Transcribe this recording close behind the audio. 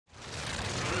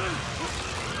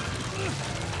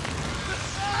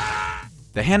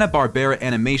The Hanna-Barbera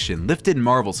animation lifted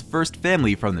Marvel's first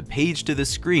family from the page to the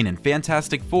screen in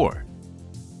Fantastic Four.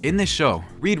 In this show,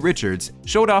 Reed Richards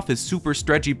showed off his super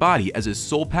stretchy body as his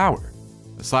sole power,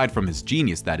 aside from his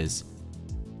genius, that is.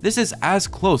 This is as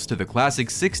close to the classic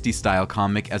 60s style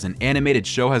comic as an animated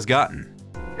show has gotten.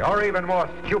 You're even more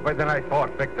stupid than I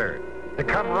thought, Victor. To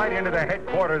come right into the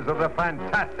headquarters of the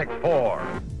Fantastic Four.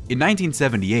 In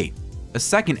 1978, a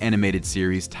second animated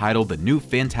series titled The New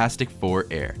Fantastic Four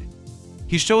aired.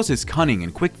 He shows his cunning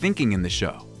and quick thinking in the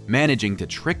show, managing to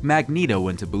trick Magneto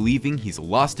into believing he's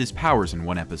lost his powers in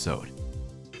one episode.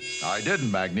 I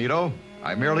didn't, Magneto.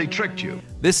 I merely tricked you.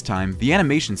 This time, the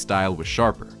animation style was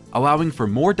sharper, allowing for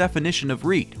more definition of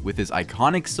Reed, with his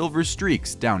iconic silver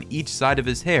streaks down each side of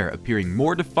his hair appearing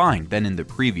more defined than in the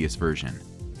previous version.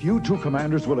 If you two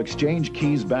commanders will exchange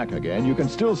keys back again, you can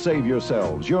still save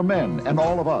yourselves, your men, and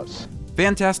all of us.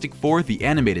 Fantastic Four, the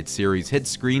animated series, hit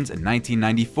screens in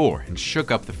 1994 and shook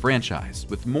up the franchise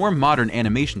with more modern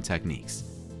animation techniques.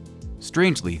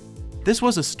 Strangely, this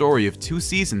was a story of 2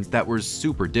 seasons that were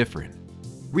super different.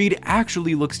 Reed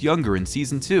actually looks younger in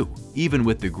season 2, even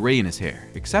with the gray in his hair,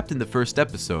 except in the first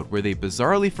episode where they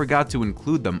bizarrely forgot to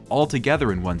include them all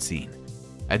together in one scene.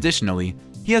 Additionally,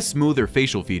 he has smoother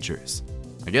facial features.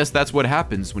 I guess that's what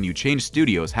happens when you change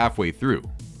studios halfway through,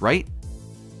 right?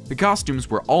 The costumes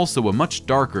were also a much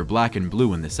darker black and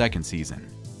blue in the second season.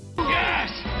 Yes!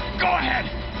 Go ahead!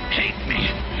 Hate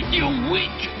me! You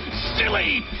weak,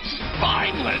 silly,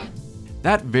 spineless!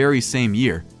 That very same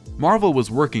year, Marvel was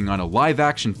working on a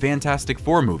live-action Fantastic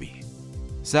Four movie.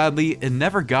 Sadly, it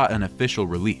never got an official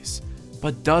release,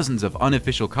 but dozens of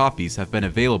unofficial copies have been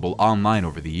available online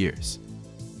over the years.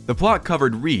 The plot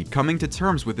covered Reed coming to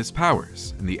terms with his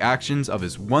powers and the actions of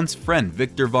his once friend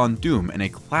Victor Von Doom in a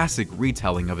classic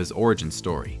retelling of his origin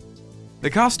story. The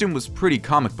costume was pretty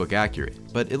comic book accurate,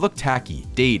 but it looked tacky,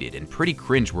 dated, and pretty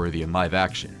cringeworthy in live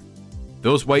action.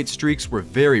 Those white streaks were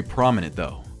very prominent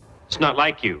though. It's not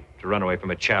like you to run away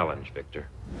from a challenge, Victor.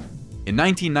 In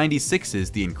 1996's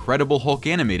The Incredible Hulk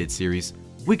animated series,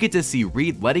 we get to see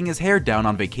Reed letting his hair down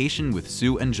on vacation with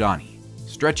Sue and Johnny,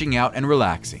 stretching out and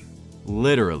relaxing.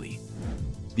 Literally.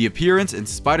 The appearance in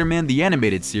Spider-Man the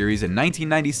Animated Series in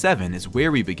 1997 is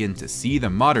where we begin to see the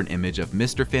modern image of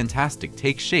Mr. Fantastic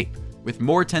take shape, with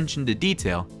more attention to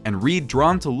detail and Reed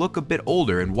drawn to look a bit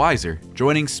older and wiser,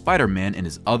 joining Spider-Man in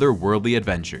his otherworldly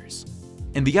adventures.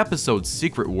 In the episode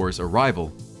Secret Wars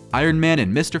Arrival, Iron Man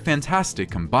and Mr.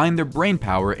 Fantastic combine their brain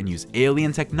power and use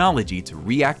alien technology to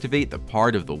reactivate the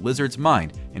part of the Lizard's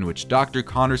mind in which Dr.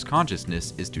 Connor's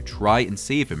consciousness is to try and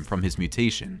save him from his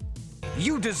mutation.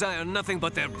 You desire nothing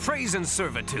but their praise and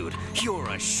servitude. You're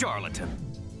a charlatan.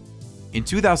 In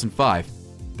 2005,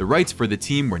 the rights for the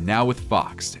team were now with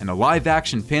Fox, and a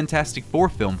live-action Fantastic Four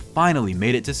film finally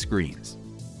made it to screens.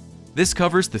 This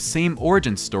covers the same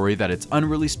origin story that its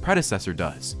unreleased predecessor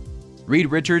does.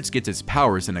 Reed Richards gets his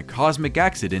powers in a cosmic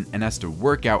accident and has to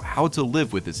work out how to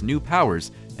live with his new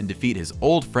powers and defeat his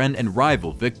old friend and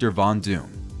rival Victor Von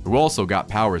Doom, who also got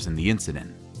powers in the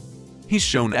incident. He's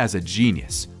shown as a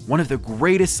genius, one of the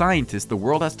greatest scientists the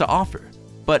world has to offer,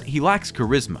 but he lacks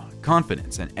charisma,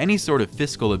 confidence, and any sort of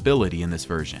physical ability in this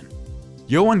version.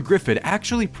 Ioan Gruffudd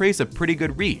actually praised a pretty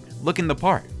good Reed, looking the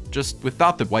part, just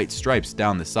without the white stripes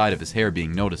down the side of his hair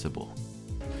being noticeable.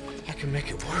 I can make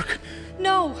it work.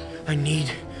 No! I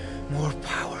need more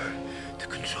power to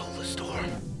control the storm.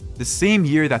 The same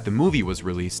year that the movie was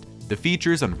released, the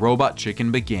features on Robot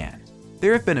Chicken began.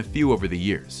 There have been a few over the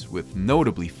years, with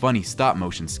notably funny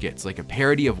stop-motion skits like a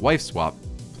parody of Wife Swap,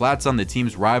 plats on the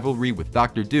team's rivalry with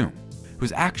Dr. Doom,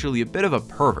 who's actually a bit of a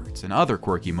pervert, and other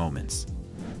quirky moments.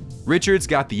 Richards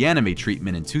got the anime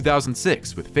treatment in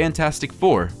 2006 with Fantastic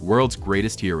Four: World's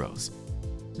Greatest Heroes.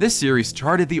 This series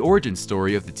charted the origin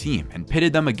story of the team and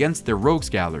pitted them against their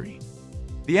rogues gallery.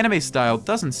 The anime style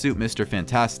doesn't suit Mr.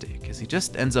 Fantastic, as he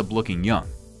just ends up looking young,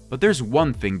 but there's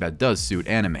one thing that does suit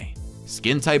anime: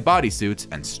 skin-tight bodysuits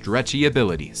and stretchy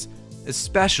abilities,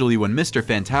 especially when Mr.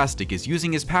 Fantastic is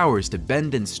using his powers to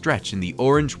bend and stretch in the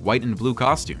orange, white, and blue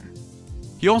costume.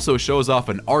 He also shows off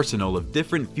an arsenal of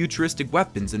different futuristic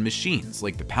weapons and machines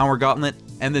like the Power Gauntlet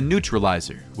and the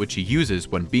Neutralizer, which he uses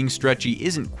when being stretchy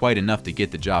isn't quite enough to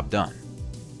get the job done.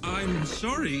 I'm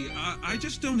sorry, I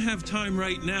just don't have time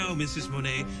right now, Mrs.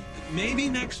 Monet. Maybe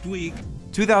next week.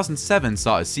 2007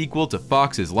 saw a sequel to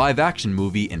Fox's live-action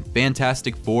movie in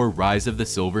Fantastic Four: Rise of the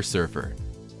Silver Surfer.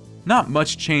 Not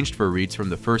much changed for Reeds from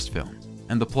the first film,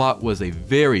 and the plot was a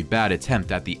very bad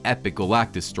attempt at the epic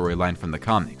Galactus storyline from the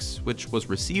comics, which was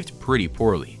received pretty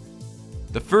poorly.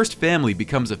 The first family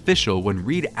becomes official when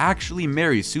Reed actually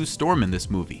marries Sue Storm in this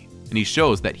movie, and he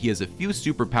shows that he has a few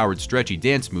superpowered stretchy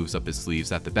dance moves up his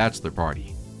sleeves at the bachelor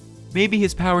party. Maybe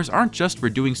his powers aren't just for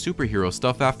doing superhero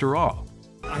stuff after all.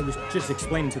 I was just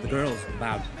explaining to the girls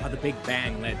about how the Big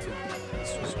Bang led to...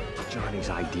 This was Johnny's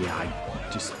idea.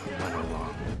 I just went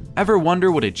along. Ever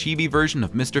wonder what a chibi version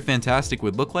of Mr. Fantastic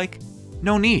would look like?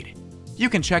 No need. You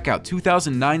can check out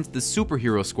 2009's The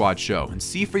Superhero Squad show and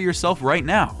see for yourself right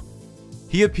now.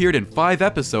 He appeared in 5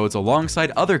 episodes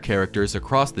alongside other characters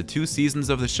across the 2 seasons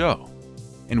of the show.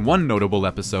 In one notable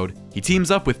episode, he teams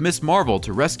up with Ms. Marvel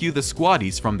to rescue the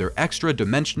Squaddies from their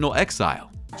extra-dimensional exile.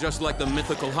 Just like the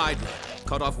mythical Hyde-White,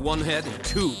 cut off one head and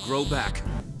 2 grow back.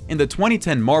 In the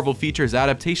 2010 Marvel Features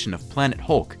adaptation of Planet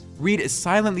Hulk, Reed is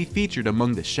silently featured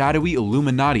among the shadowy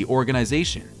Illuminati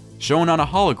organization, shown on a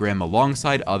hologram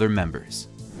alongside other members.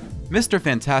 Mr.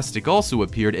 Fantastic also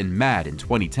appeared in Mad in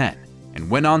 2010, and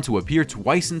went on to appear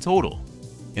twice in total.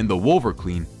 In The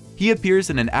Wolverine, he appears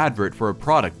in an advert for a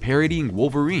product parodying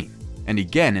Wolverine, and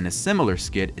again in a similar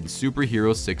skit in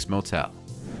Superhero 6 Motel.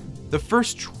 The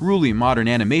first truly modern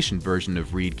animation version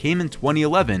of Reed came in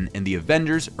 2011 in the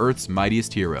Avengers Earth's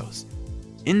Mightiest Heroes.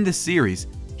 In this series,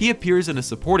 he appears in a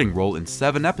supporting role in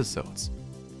 7 episodes.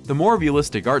 The more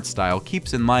realistic art style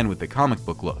keeps in line with the comic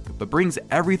book look, but brings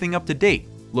everything up to date,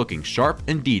 looking sharp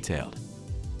and detailed.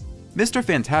 Mr.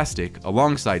 Fantastic,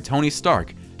 alongside Tony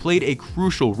Stark, played a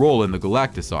crucial role in the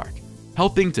Galactus arc,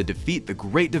 helping to defeat the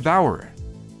Great Devourer.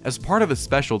 As part of a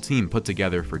special team put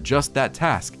together for just that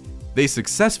task, they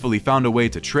successfully found a way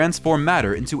to transform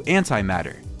matter into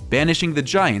antimatter, banishing the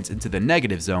giants into the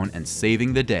negative zone and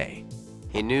saving the day.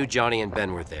 He knew Johnny and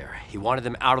Ben were there. He wanted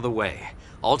them out of the way,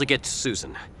 all to get to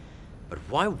Susan. But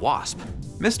why Wasp?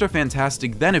 Mr.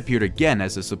 Fantastic then appeared again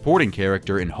as a supporting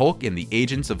character in Hulk and the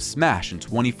Agents of Smash in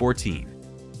 2014.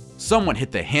 Someone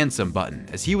hit the handsome button,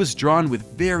 as he was drawn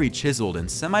with very chiseled and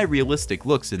semi-realistic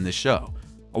looks in this show,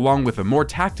 along with a more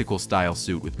tactical style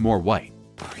suit with more white.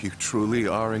 You truly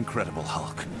are incredible,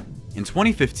 Hulk. In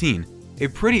 2015, a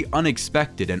pretty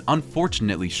unexpected and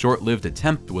unfortunately short-lived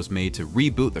attempt was made to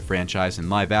reboot the franchise in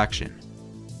live action.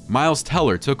 Miles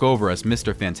Teller took over as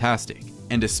Mr. Fantastic,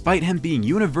 and despite him being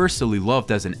universally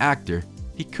loved as an actor,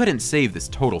 he couldn't save this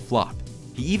total flop.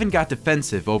 He even got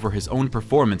defensive over his own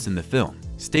performance in the film,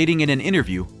 stating in an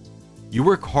interview, "You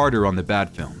work harder on the bad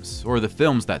films, or the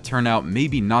films that turn out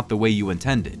maybe not the way you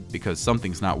intended because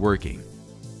something's not working."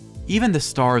 Even the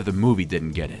star of the movie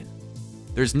didn't get it.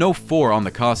 There's no fur on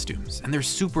the costumes, and they're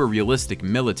super realistic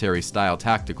military-style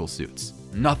tactical suits,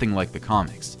 nothing like the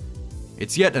comics.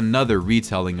 It's yet another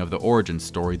retelling of the origin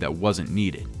story that wasn't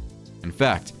needed. In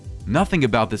fact, nothing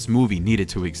about this movie needed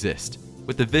to exist,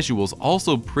 with the visuals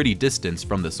also pretty distant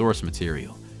from the source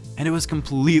material, and it was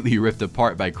completely ripped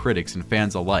apart by critics and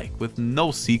fans alike, with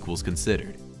no sequels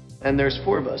considered. And there's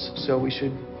 4 of us, so we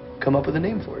should come up with a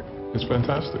name for it. It's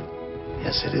fantastic.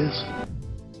 Yes, it is.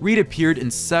 Reed appeared in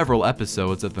several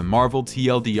episodes of the Marvel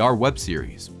TLDR web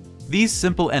series. These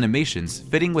simple animations,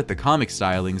 fitting with the comic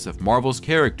stylings of Marvel's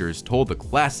characters, told the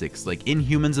classics like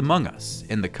Inhumans Among Us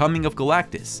and The Coming of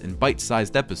Galactus in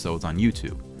bite-sized episodes on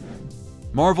YouTube.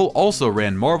 Marvel also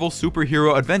ran Marvel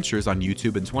Superhero Adventures on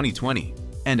YouTube in 2020,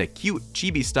 and a cute,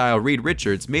 chibi-style Reed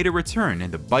Richards made a return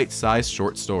in the bite-sized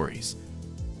short stories.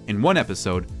 In one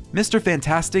episode, Mr.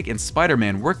 Fantastic and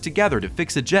Spider-Man worked together to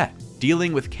fix a jet,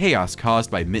 dealing with chaos caused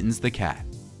by Mittens the cat.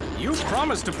 You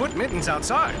promised to put Mittens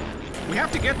outside. We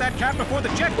have to get that cat before the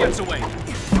jet gets away.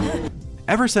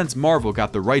 Ever since Marvel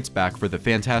got the rights back for the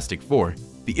Fantastic Four,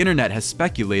 the internet has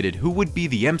speculated who would be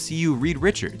the MCU Reed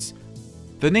Richards.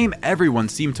 The name everyone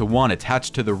seemed to want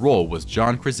attached to the role was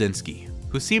John Krasinski,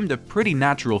 who seemed a pretty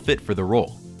natural fit for the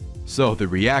role. So the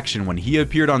reaction when he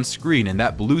appeared on screen in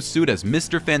that blue suit as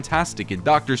Mr. Fantastic in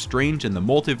Doctor Strange and the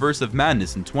Multiverse of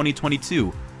Madness in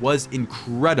 2022 was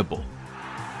incredible.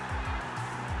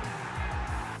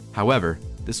 However,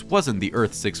 this wasn't the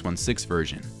Earth 616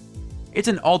 version. It's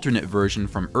an alternate version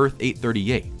from Earth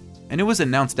 838, and it was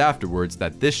announced afterwards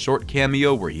that this short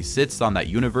cameo where he sits on that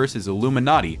universe's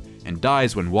Illuminati and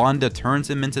dies when Wanda turns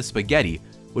him into spaghetti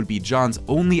would be John's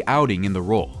only outing in the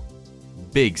role.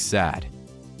 Big sad.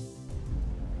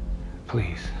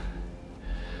 Please.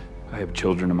 I have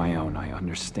children of my own. I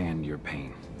understand your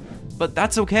pain. But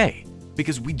that's okay,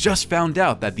 because we just found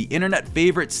out that the internet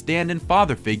favorite stand-in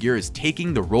father figure is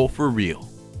taking the role for real.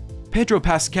 Pedro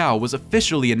Pascal was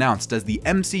officially announced as the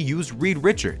MCU's Reed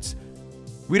Richards.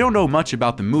 We don't know much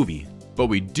about the movie, but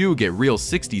we do get real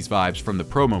 60s vibes from the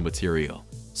promo material,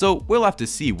 so we'll have to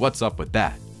see what's up with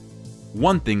that.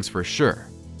 One thing's for sure,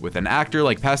 with an actor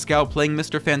like Pascal playing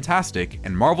Mr. Fantastic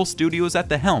and Marvel Studios at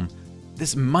the helm,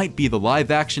 this might be the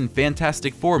live-action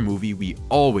Fantastic Four movie we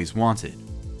always wanted.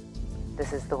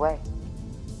 This is the way.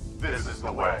 This is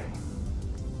the way.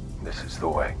 This is the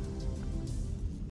way.